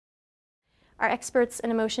Our experts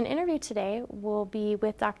in emotion interview today will be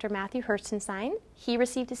with Dr. Matthew Hertenstein. He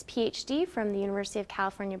received his PhD from the University of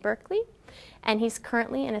California, Berkeley, and he's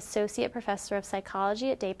currently an associate professor of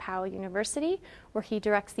psychology at DePauw University, where he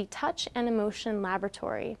directs the Touch and Emotion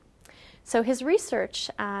Laboratory. So his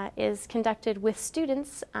research is conducted with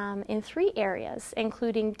students in 3 areas,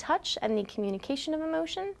 including touch and the communication of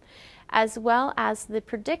emotion, as well as the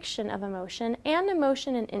prediction of emotion and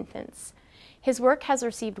emotion in infants. His work has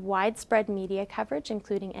received widespread media coverage,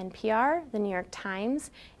 including NPR, The New York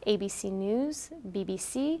Times, ABC News,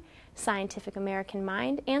 BBC, Scientific American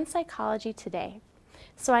Mind, and Psychology Today.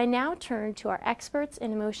 So I now turn to our experts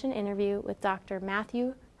in emotion interview with Dr.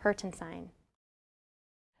 Matthew Hertenstein.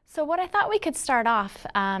 So what I thought we could start off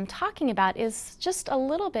talking about is just a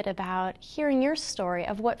little bit about hearing your story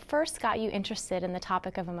of what first got you interested in the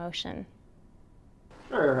topic of emotion.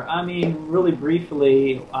 Sure. I mean, really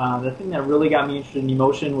briefly, the thing that really got me interested in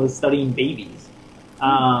emotion was studying babies.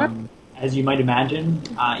 As you might imagine,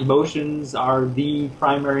 emotions are the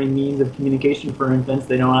primary means of communication for infants.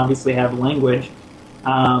 They don't obviously have language.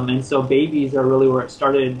 And so babies are really where it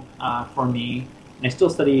started for me. And I still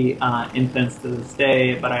study infants to this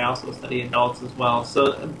day, but I also study adults as well.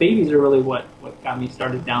 So babies are really what got me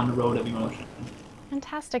started down the road of emotion.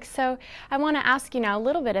 Fantastic. So I want to ask you now a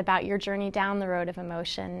little bit about your journey down the road of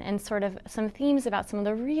emotion and sort of some themes about some of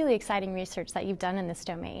the really exciting research that you've done in this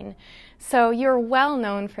domain. So you're well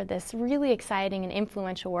known for this really exciting and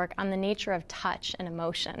influential work on the nature of touch and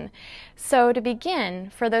emotion. So to begin,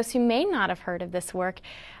 for those who may not have heard of this work,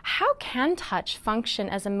 how can touch function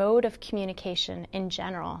as a mode of communication in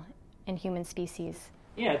general in human species?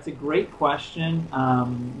 Yeah, it's a great question.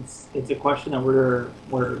 It's a question that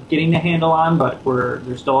we're getting a handle on, but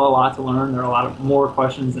there's still a lot to learn. There are a lot of more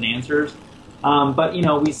questions than answers. But you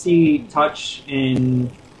know, we see touch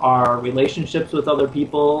in our relationships with other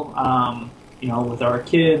people. You know, with our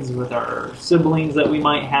kids, with our siblings that we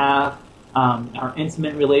might have, our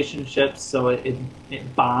intimate relationships. So it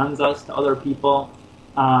bonds us to other people.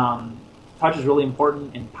 Touch is really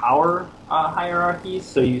important in power hierarchies.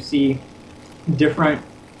 So you see different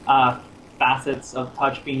facets of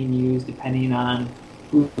touch being used depending on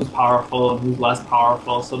who's powerful and who's less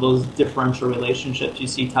powerful. So those differential relationships you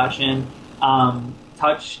see touch in.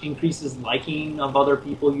 Touch increases liking of other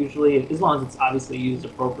people usually, as long as it's obviously used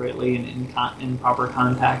appropriately and in proper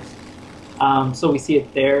context. So we see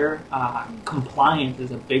it there. Compliance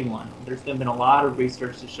is a big one. There's been a lot of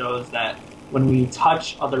research that shows that when we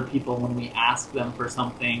touch other people, when we ask them for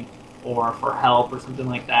something, or for help or something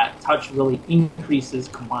like that, touch really increases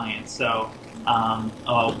compliance. So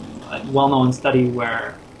a well-known study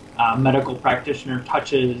where a medical practitioner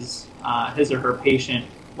touches his or her patient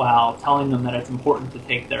while telling them that it's important to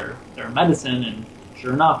take their medicine, and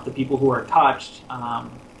sure enough, the people who are touched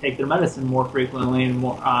take their medicine more frequently and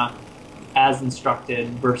more as instructed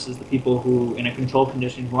versus the people who in a control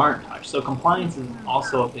condition who aren't touched. So compliance is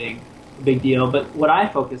also a big deal, but what I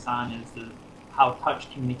focus on is how touch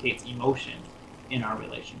communicates emotion in our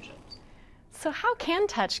relationships. So how can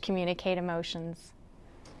touch communicate emotions?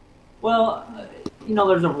 Well, you know,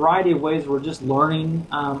 there's a variety of ways we're just learning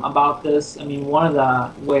about this. I mean, one of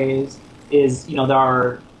the ways is, you know, there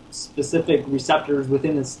are specific receptors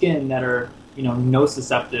within the skin that are, you know,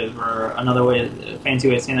 nociceptive, or another way, a fancy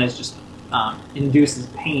way of saying that is just induces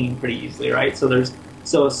pain pretty easily, right?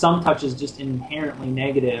 So some touch is just inherently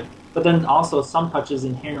negative, but then also some touch is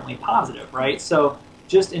inherently positive, right? So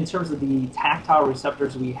just in terms of the tactile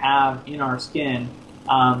receptors we have in our skin,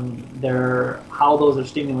 how those are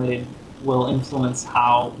stimulated will influence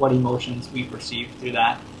what emotions we perceive through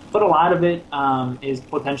that. But a lot of it is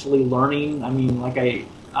potentially learning. I mean, like I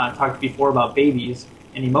talked before about babies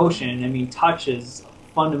and emotion, I mean, touch is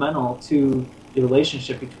fundamental to the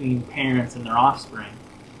relationship between parents and their offspring.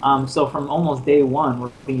 So from almost day one,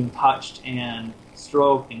 we're being touched and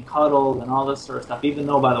stroked and cuddled and all this sort of stuff, even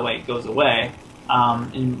though, by the way, it goes away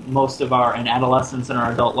in most of our adolescence and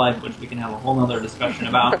our adult life, which we can have a whole other discussion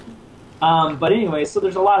about. But anyway, so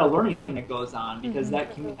there's a lot of learning that goes on because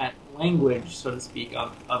that language, so to speak,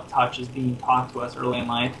 of touch is being taught to us early in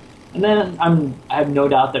life. And then I have no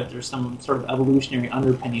doubt that there's some sort of evolutionary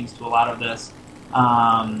underpinnings to a lot of this.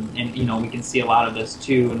 And you know, we can see a lot of this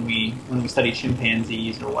too when we study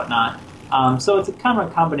chimpanzees or whatnot. So it's a kind of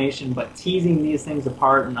a combination, but teasing these things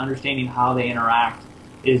apart and understanding how they interact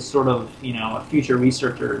is sort of, you know, a future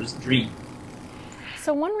researcher's dream.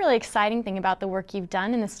 So one really exciting thing about the work you've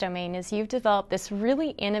done in this domain is you've developed this really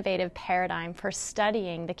innovative paradigm for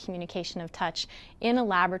studying the communication of touch in a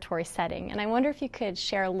laboratory setting. And I wonder if you could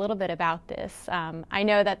share a little bit about this. I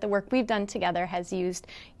know that the work we've done together has used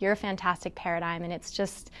your fantastic paradigm, and it's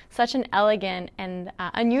just such an elegant and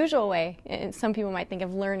unusual way, some people might think,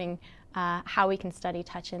 of learning how we can study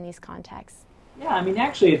touch in these contexts. Yeah, I mean,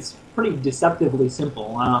 actually, it's pretty deceptively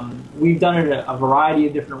simple. We've done it a variety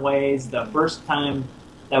of different ways. The first time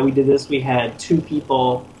that we did this, we had two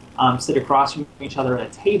people sit across from each other at a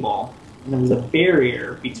table, and there was a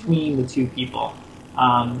barrier between the two people,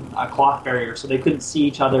 a cloth barrier, so they couldn't see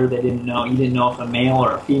each other. They didn't know. You didn't know if a male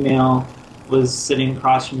or a female was sitting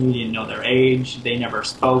across from you. You didn't know their age. They never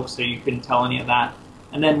spoke, so you couldn't tell any of that.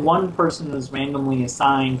 And then one person was randomly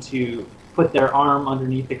assigned to put their arm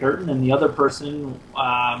underneath the curtain, and the other person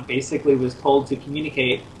basically was told to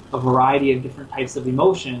communicate a variety of different types of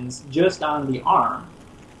emotions just on the arm.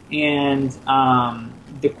 And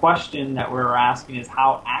the question that we're asking is,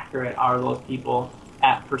 how accurate are those people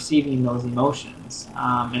at perceiving those emotions?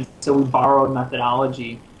 And so we borrowed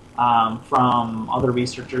methodology from other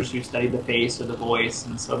researchers who studied the face or the voice,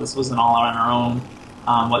 and so this wasn't all on our own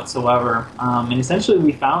whatsoever. And essentially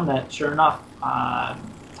we found that, sure enough,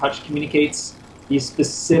 touch communicates these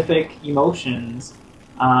specific emotions,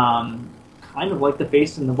 kind of like the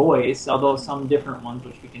face and the voice, although some different ones,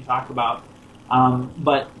 which we can talk about.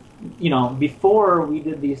 But before we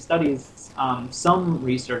did these studies, some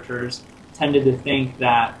researchers tended to think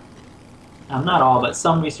that, not all, but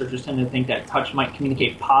some researchers tended to think that touch might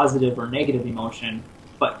communicate positive or negative emotion,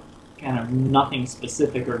 but kind of nothing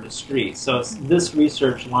specific or discrete. So this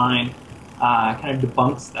research line kind of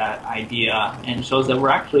debunks that idea and shows that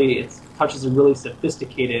touch is a really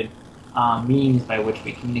sophisticated means by which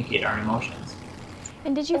we communicate our emotions.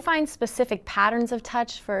 And did you find specific patterns of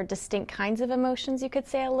touch for distinct kinds of emotions you could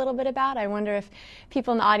say a little bit about? I wonder if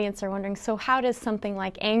people in the audience are wondering, so how does something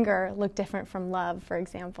like anger look different from love, for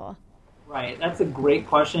example? Right, that's a great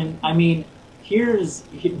question. I mean, here's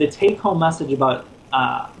the take-home message about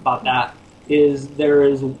that is there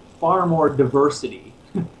is far more diversity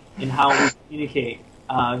in how we communicate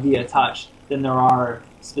via touch than there are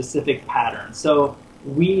specific patterns. So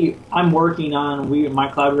my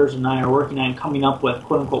collaborators and I are working on coming up with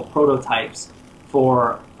quote-unquote prototypes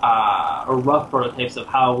or rough prototypes of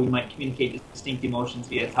how we might communicate distinct emotions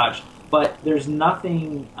via touch. But there's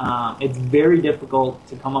nothing, it's very difficult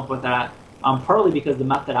to come up with that, partly because the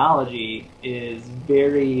methodology is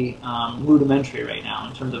very rudimentary right now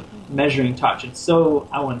in terms of measuring touch. It's so,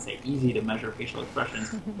 I wouldn't say easy to measure facial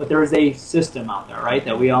expressions, but there is a system out there, right,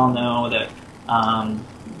 that we all know that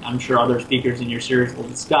I'm sure other speakers in your series will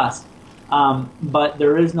discuss. But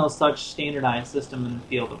there is no such standardized system in the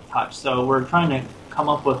field of touch. So we're trying to come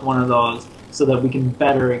up with one of those so that we can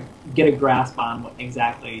better get a grasp on what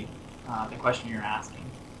exactly the question you're asking.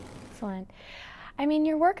 Excellent. I mean,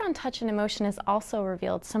 your work on touch and emotion has also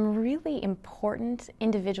revealed some really important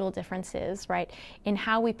individual differences, right, in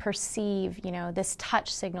how we perceive, this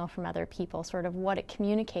touch signal from other people, sort of what it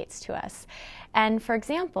communicates to us. And for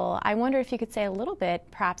example, I wonder if you could say a little bit,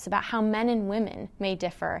 perhaps, about how men and women may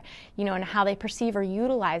differ, and how they perceive or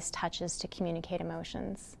utilize touches to communicate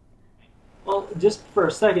emotions. Well, just for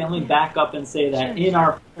a second, let me back up and say that in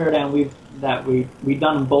our paradigm, we've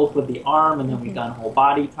done both with the arm, and then we've done whole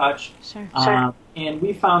body touch. And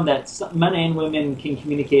we found that men and women can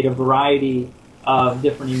communicate a variety of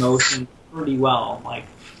different emotions pretty well, like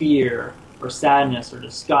fear, or sadness, or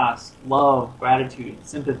disgust, love, gratitude,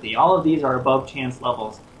 sympathy. All of these are above chance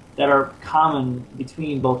levels that are common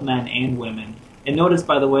between both men and women. And notice,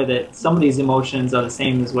 by the way, that some of these emotions are the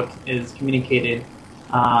same as what is communicated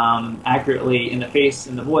accurately in the face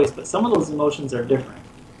and the voice, but some of those emotions are different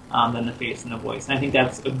than the face and the voice. And I think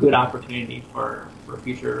that's a good opportunity for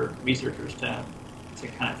future researchers to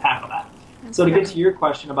kind of tackle that. So to get to your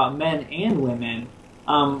question about men and women,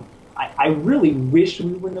 I really wish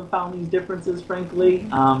we wouldn't have found these differences, frankly,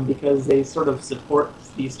 because they sort of support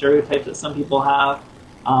these stereotypes that some people have.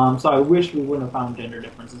 So I wish we wouldn't have found gender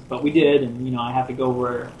differences, but we did, and I have to go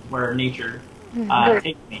where nature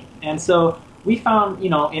takes me. And so we found,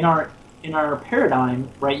 in our paradigm,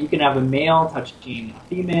 right, you can have a male touching a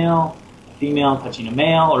female touching a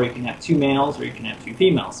male, or you can have two males, or you can have two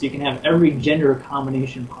females. So you can have every gender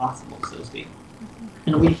combination possible, so to speak.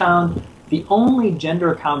 And we found the only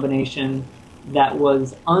gender combination that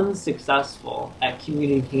was unsuccessful at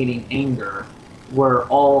communicating anger were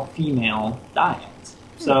all female dyads.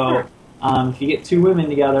 So if you get two women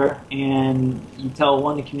together and you tell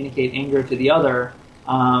one to communicate anger to the other,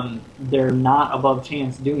 they're not above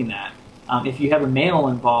chance doing that. If you have a male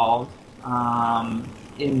involved,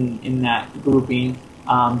 in that grouping,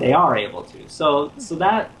 they are able to. So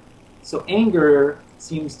anger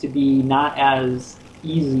seems to be not as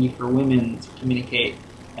easy for women to communicate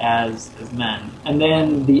as men. And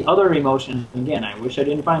then the other emotion, again, I wish I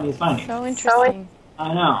didn't find these findings. So interesting.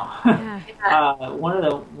 I know. Yeah. One of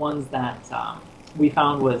the ones that we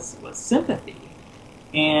found was sympathy.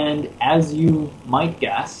 And as you might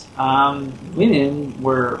guess, women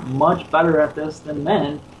were much better at this than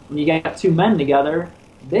men. When you got two men together,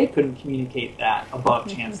 they couldn't communicate that above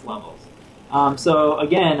chance levels. So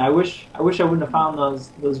again, I wish I wouldn't have found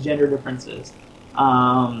those gender differences.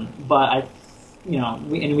 But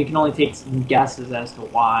we can only take some guesses as to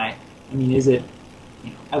why. I mean, is it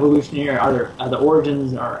evolutionary? Are the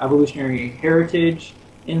origins or evolutionary heritage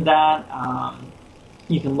in that?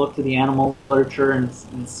 You can look to the animal literature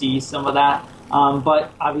and see some of that.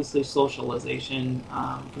 But obviously, socialization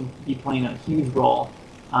can be playing a huge role,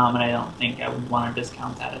 and I don't think I would want to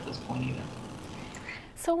discount that at this point either.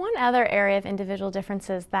 So one other area of individual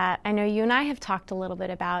differences that I know you and I have talked a little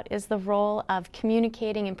bit about is the role of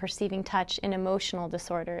communicating and perceiving touch in emotional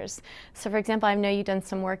disorders. So for example, I know you've done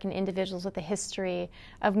some work in individuals with a history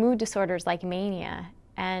of mood disorders like mania.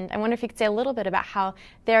 And I wonder if you could say a little bit about how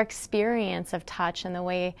their experience of touch and the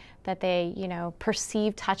way that they,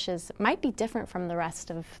 perceive touches might be different from the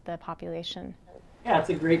rest of the population. Yeah,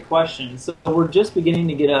 it's a great question. So we're just beginning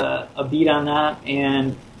to get a beat on that,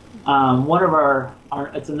 and one of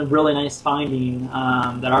it's a really nice finding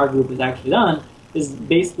that our group has actually done is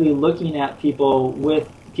basically looking at people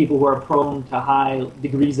who are prone to high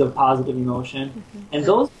degrees of positive emotion, and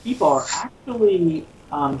those people are actually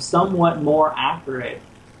somewhat more accurate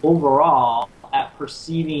overall at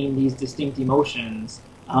perceiving these distinct emotions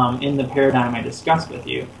in the paradigm I discussed with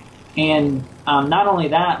you. And not only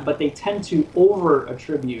that, but they tend to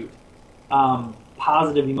over-attribute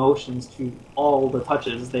positive emotions to all the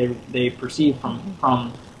touches they perceive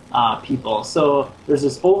from people. So there's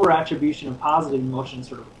this over-attribution of positive emotions,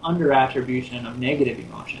 sort of under-attribution of negative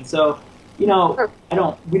emotions. So, we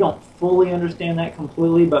don't fully understand that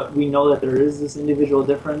completely, but we know that there is this individual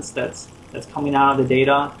difference that's coming out of the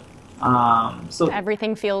data. So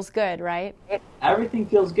everything feels good, right? Everything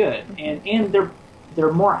feels good, and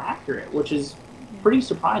they're more accurate, which is pretty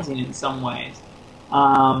surprising in some ways,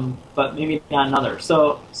 but maybe not in others.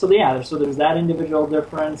 So there's that individual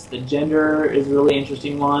difference. The gender is a really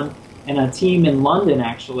interesting one, and a team in London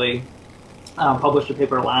actually published a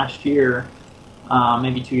paper last year,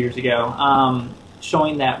 maybe 2 years ago,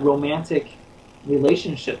 showing that romantic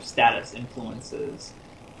relationship status influences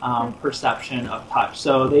perception of touch.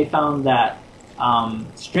 So they found that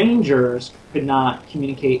strangers could not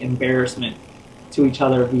communicate embarrassment to each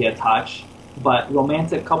other via touch, but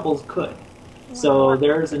romantic couples could. Wow. So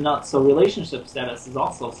there's enough. So relationship status is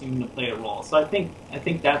also seeming to play a role. So I think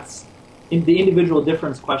that's the individual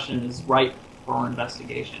difference question is ripe for our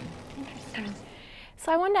investigation. Interesting.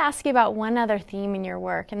 So I wanted to ask you about one other theme in your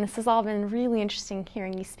work, and this has all been really interesting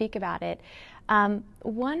hearing you speak about it.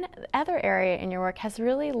 One other area in your work has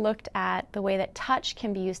really looked at the way that touch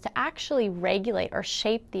can be used to actually regulate or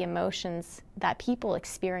shape the emotions that people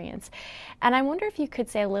experience. And I wonder if you could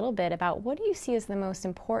say a little bit about what do you see as the most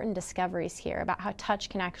important discoveries here about how touch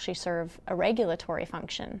can actually serve a regulatory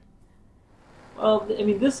function? Well, I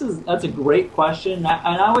mean, that's a great question, and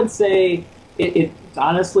I would say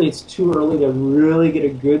honestly, it's too early to really get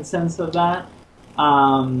a good sense of that.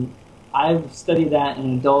 I've studied that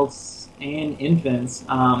in adults and infants,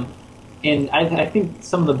 and I think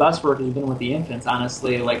some of the best work has been with the infants,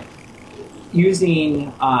 honestly, like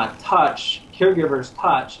using caregivers'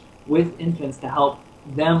 touch with infants to help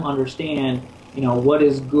them understand, what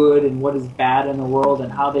is good and what is bad in the world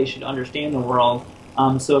and how they should understand the world.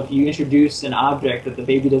 So if you introduce an object that the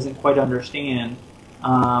baby doesn't quite understand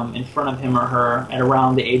in front of him or her at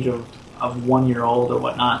around the age of 1 year old or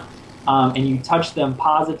whatnot, and you touch them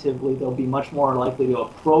positively, they'll be much more likely to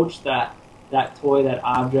approach that toy, that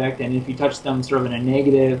object. And if you touch them sort of in a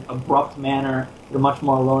negative, abrupt manner, they're much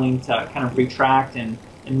more willing to kind of retract and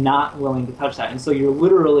not willing to touch that. And so you're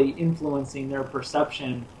literally influencing their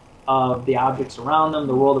perception of the objects around them,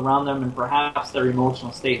 the world around them, and perhaps their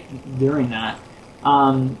emotional state during that.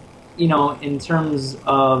 In terms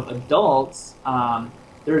of adults,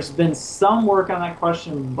 there's been some work on that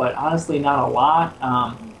question, but honestly not a lot.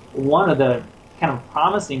 One of the kind of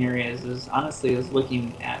promising areas is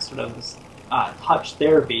looking at sort of this touch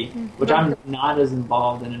therapy, which I'm not as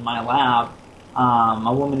involved in my lab.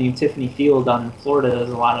 A woman named Tiffany Field down in Florida does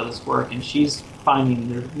a lot of this work, and she's finding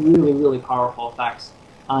there's really, really powerful effects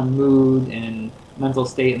on mood and mental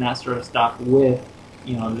state and that sort of stuff with,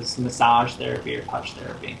 this massage therapy or touch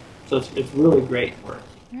therapy. So it's really great work.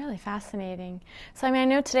 Really fascinating. So, I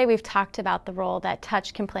know today we've talked about the role that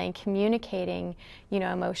touch can play in communicating,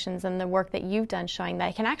 emotions, and the work that you've done showing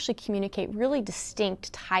that it can actually communicate really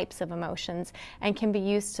distinct types of emotions and can be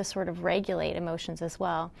used to sort of regulate emotions as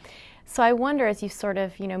well. So I wonder, as you've sort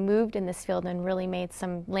of, moved in this field and really made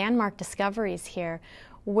some landmark discoveries here,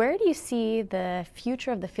 where do you see the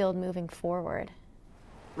future of the field moving forward?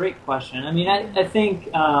 Great question. I think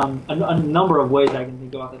a number of ways I can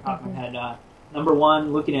think of off the top of my head. Number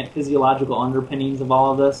one, looking at physiological underpinnings of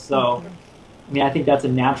all of this. So, I think that's a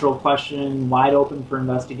natural question, wide open for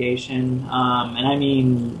investigation.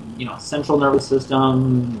 Central nervous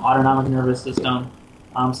system, autonomic nervous system.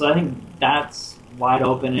 So I think that's wide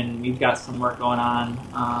open, and we've got some work going on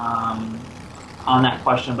that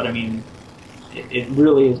question. But it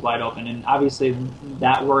really is wide open, and obviously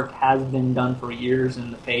that work has been done for years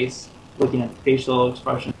in the face, looking at the facial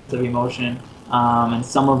expressions of emotion. And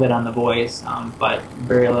some of it on the voice, but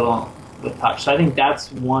very little with touch. So I think that's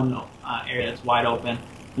one area that's wide open.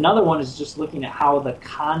 Another one is just looking at how the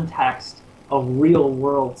context of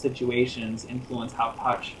real-world situations influence how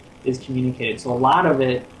touch is communicated. So a lot of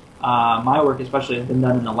it, my work especially, has been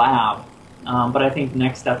done in the lab. But I think the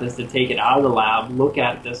next step is to take it out of the lab, look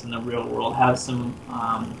at this in the real world, have some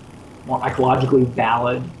more ecologically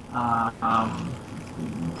valid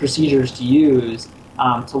procedures to use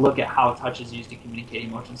to look at how touch is used to communicate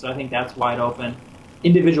emotion. So I think that's wide open.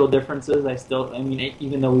 Individual differences,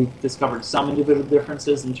 even though we've discovered some individual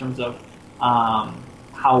differences in terms of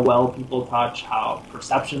how well people touch, how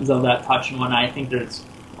perceptions of that touch and whatnot, I think there's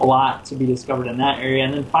a lot to be discovered in that area.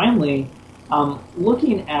 And then finally,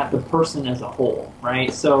 looking at the person as a whole,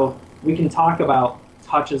 right? So we can talk about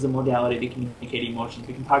touch as a modality to communicate emotions.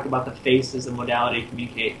 We can talk about the face as a modality to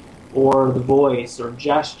communicate, or the voice, or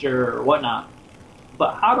gesture, or whatnot.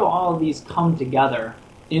 But how do all of these come together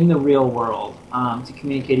in the real world to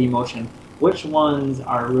communicate emotion? Which ones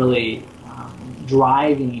are really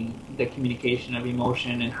driving the communication of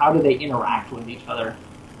emotion, and how do they interact with each other?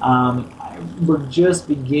 We're just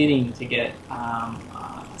beginning to get a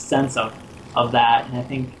sense of that, and I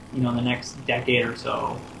think in the next decade or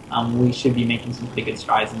so, we should be making some pretty good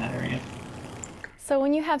strides in that area. So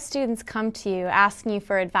when you have students come to you asking you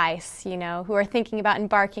for advice, who are thinking about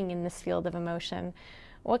embarking in this field of emotion,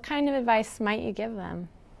 what kind of advice might you give them?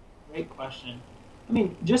 Great question.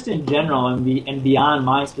 Just in general and beyond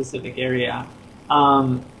my specific area,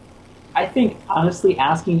 I think honestly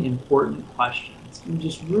asking important questions,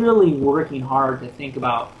 just really working hard to think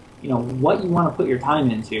about what you want to put your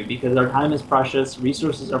time into, because our time is precious,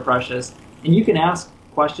 resources are precious, and you can ask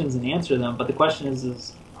questions and answer them, but the question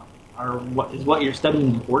is what you're studying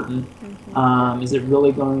important? Mm-hmm. Is it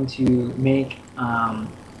really going to make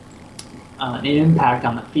an impact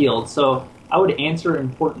on the field? So I would answer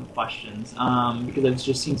important questions because I've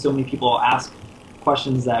just seen so many people ask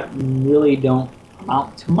questions that really don't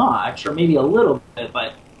amount to much, or maybe a little bit,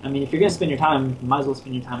 but if you're going to spend your time, you might as well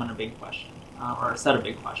spend your time on a big question or a set of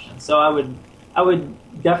big questions. So I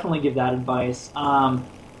would definitely give that advice.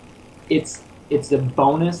 It's a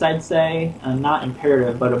bonus, I'd say, not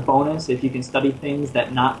imperative, but a bonus if you can study things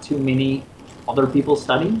that not too many other people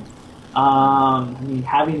study.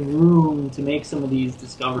 Having room to make some of these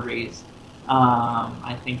discoveries,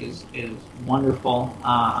 I think is wonderful.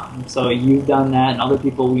 So you've done that, and other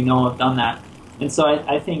people we know have done that. And so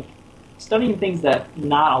I think studying things that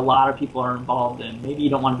not a lot of people are involved in, maybe you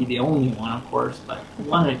don't want to be the only one, of course, but you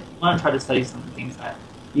want to try to study some things that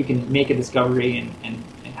you can make a discovery and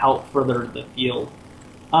help further the field.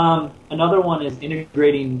 Another one is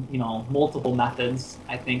integrating, multiple methods.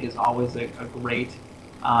 I think is always a great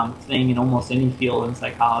thing in almost any field in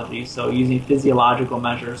psychology. So using physiological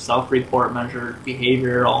measures, self-report measures,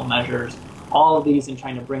 behavioral measures, all of these, and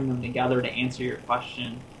trying to bring them together to answer your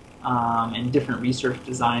question, and different research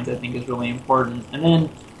designs, I think is really important. And then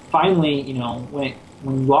finally, when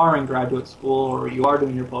you are in graduate school or you are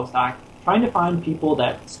doing your postdoc, trying to find people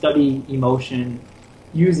that study emotion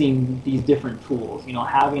using these different tools,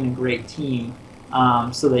 having a great team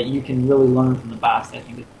so that you can really learn from the best, I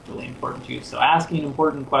think is really important too. So asking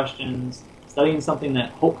important questions, studying something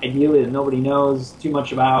that ideally that nobody knows too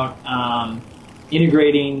much about,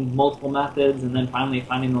 integrating multiple methods, and then finally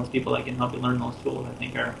finding those people that can help you learn those tools, I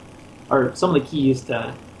think are some of the keys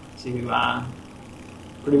to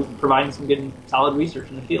providing some good solid research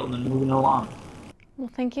in the field and moving it along. Well,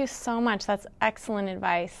 thank you so much. That's excellent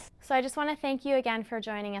advice. So I just want to thank you again for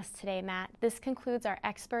joining us today, Matt. This concludes our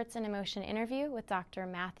Experts in Emotion interview with Dr.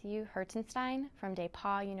 Matthew Hertenstein from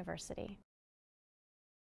DePauw University.